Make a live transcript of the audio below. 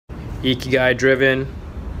Ikigai Driven,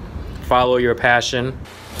 follow your passion.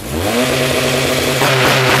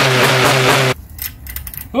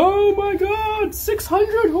 Oh my god,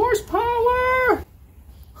 600 horsepower!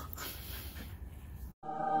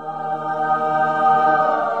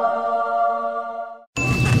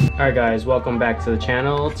 Alright guys, welcome back to the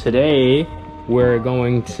channel. Today we're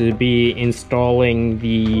going to be installing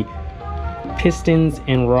the pistons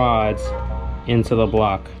and rods into the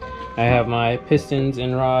block. I have my pistons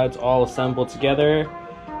and rods all assembled together.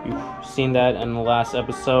 You've seen that in the last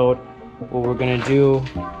episode. What we're gonna do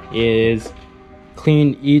is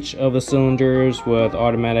clean each of the cylinders with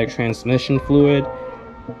automatic transmission fluid.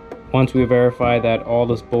 Once we verify that all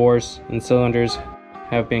the bores and cylinders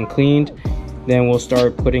have been cleaned, then we'll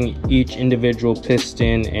start putting each individual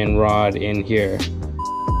piston and rod in here.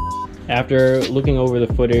 After looking over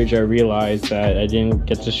the footage, I realized that I didn't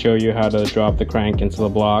get to show you how to drop the crank into the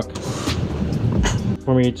block.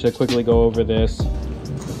 For me to quickly go over this,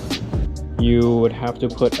 you would have to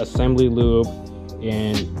put assembly lube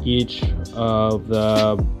in each of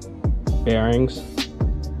the bearings.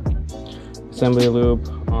 Assembly lube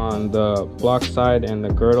on the block side and the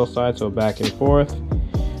girdle side, so back and forth.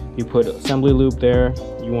 You put assembly lube there.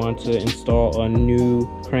 You want to install a new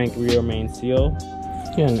crank rear main seal.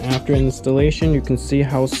 And after installation, you can see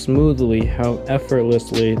how smoothly, how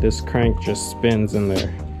effortlessly this crank just spins in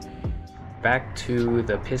there. Back to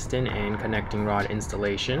the piston and connecting rod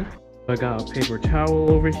installation. I got a paper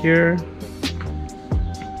towel over here,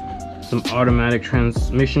 some automatic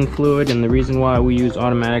transmission fluid, and the reason why we use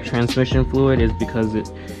automatic transmission fluid is because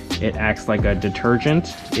it acts like a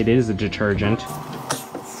detergent. It is a detergent.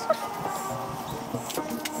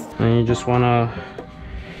 And you just want to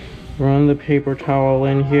run the paper towel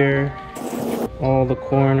in here, all the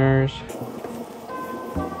corners.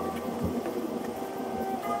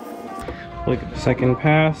 Look at the second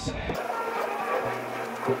pass.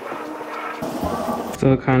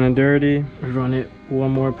 Still kind of dirty. Run it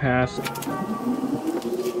one more pass.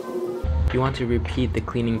 You want to repeat the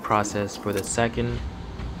cleaning process for the second,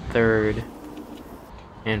 third,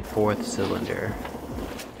 and fourth cylinder.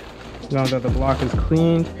 Now that the block is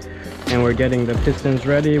cleaned and we're getting the pistons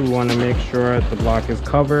ready, we want to make sure the block is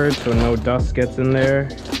covered so no dust gets in there,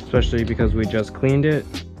 especially because we just cleaned it.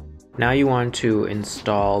 Now you want to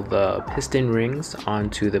install the piston rings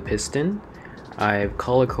onto the piston. I've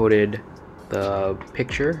color coded the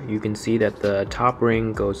picture. You can see that the top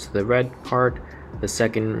ring goes to the red part, the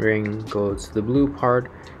second ring goes to the blue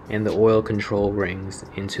part, and the oil control rings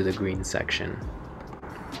into the green section.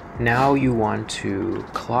 Now you want to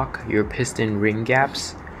clock your piston ring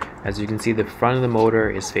gaps. As you can see, the front of the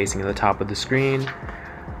motor is facing the top of the screen,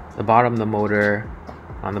 the bottom of the motor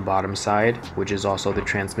on the bottom side, which is also the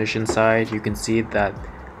transmission side. You can see that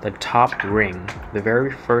the top ring, the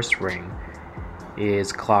very first ring,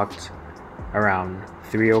 is clocked around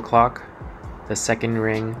 3 o'clock, the second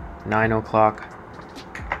ring 9 o'clock,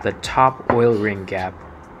 the top oil ring gap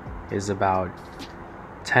is about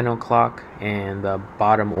 10 o'clock, and the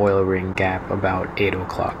bottom oil ring gap about 8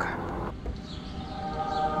 o'clock.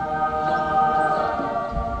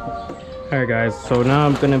 Alright guys, so now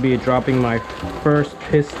I'm going to be dropping my first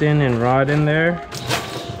piston and rod in there.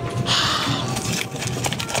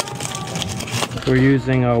 We're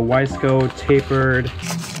using a Wiseco tapered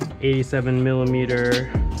 87mm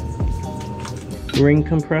ring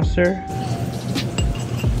compressor.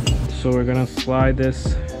 So we're going to slide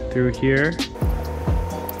this through here.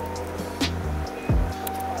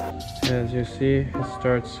 As you see, it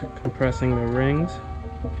starts compressing the rings.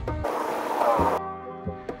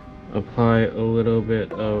 Apply a little bit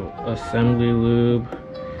of assembly lube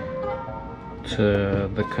to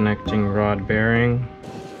the connecting rod bearing.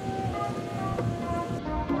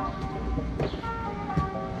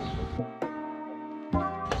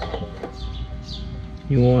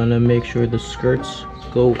 You want to make sure the skirts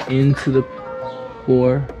go into the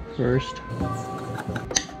bore first.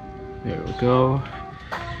 There we go.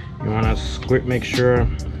 You want to make sure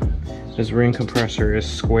this ring compressor is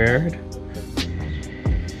squared,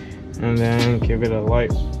 and then give it a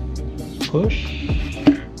light push.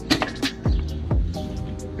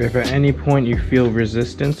 If at any point you feel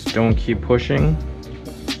resistance, don't keep pushing.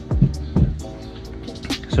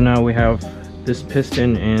 So now we have this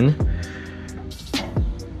piston in.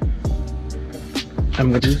 I'm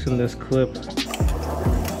going to loosen this clip.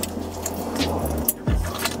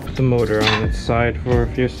 Put the motor on its side for a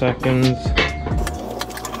few seconds.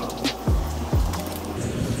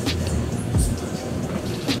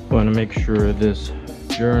 Want to make sure this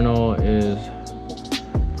journal is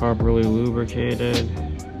properly lubricated.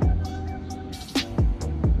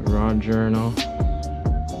 Rod journal.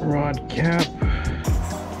 rod cap.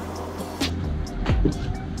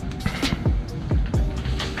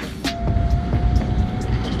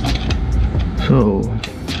 So,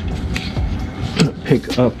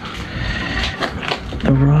 pick up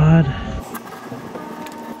the rod.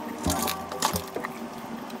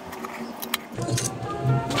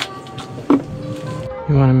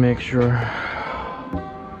 You want to make sure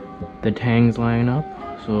the tangs line up.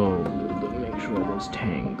 So make sure this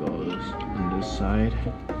tang goes on this side.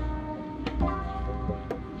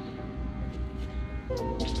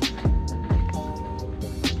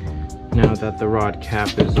 Now that the rod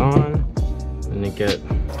cap is on, I'm gonna get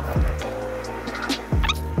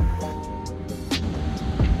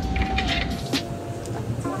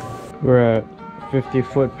we're at 50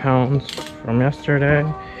 foot-pounds from yesterday.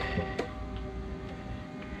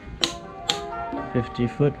 50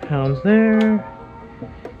 foot-pounds there.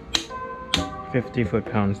 50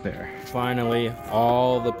 foot-pounds there. Finally,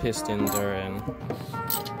 all the pistons are in.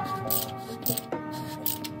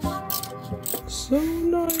 So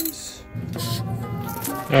nice.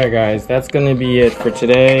 Alright guys, that's gonna be it for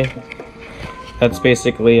today. That's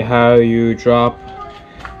basically how you drop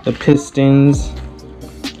the pistons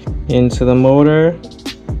into the motor.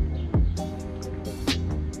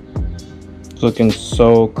 It's looking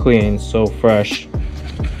so clean, so fresh.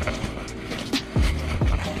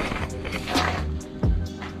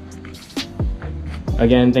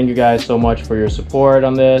 Again, thank you guys so much for your support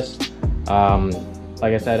on this.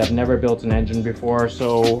 Like I said, I've never built an engine before,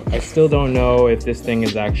 so I still don't know if this thing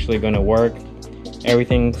is actually going to work.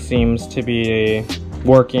 Everything seems to be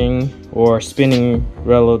working or spinning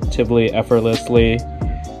relatively effortlessly,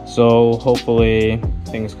 so hopefully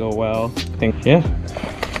things go well. Yeah.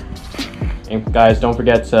 And guys, don't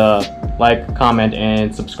forget to like, comment,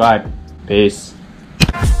 and subscribe. Peace.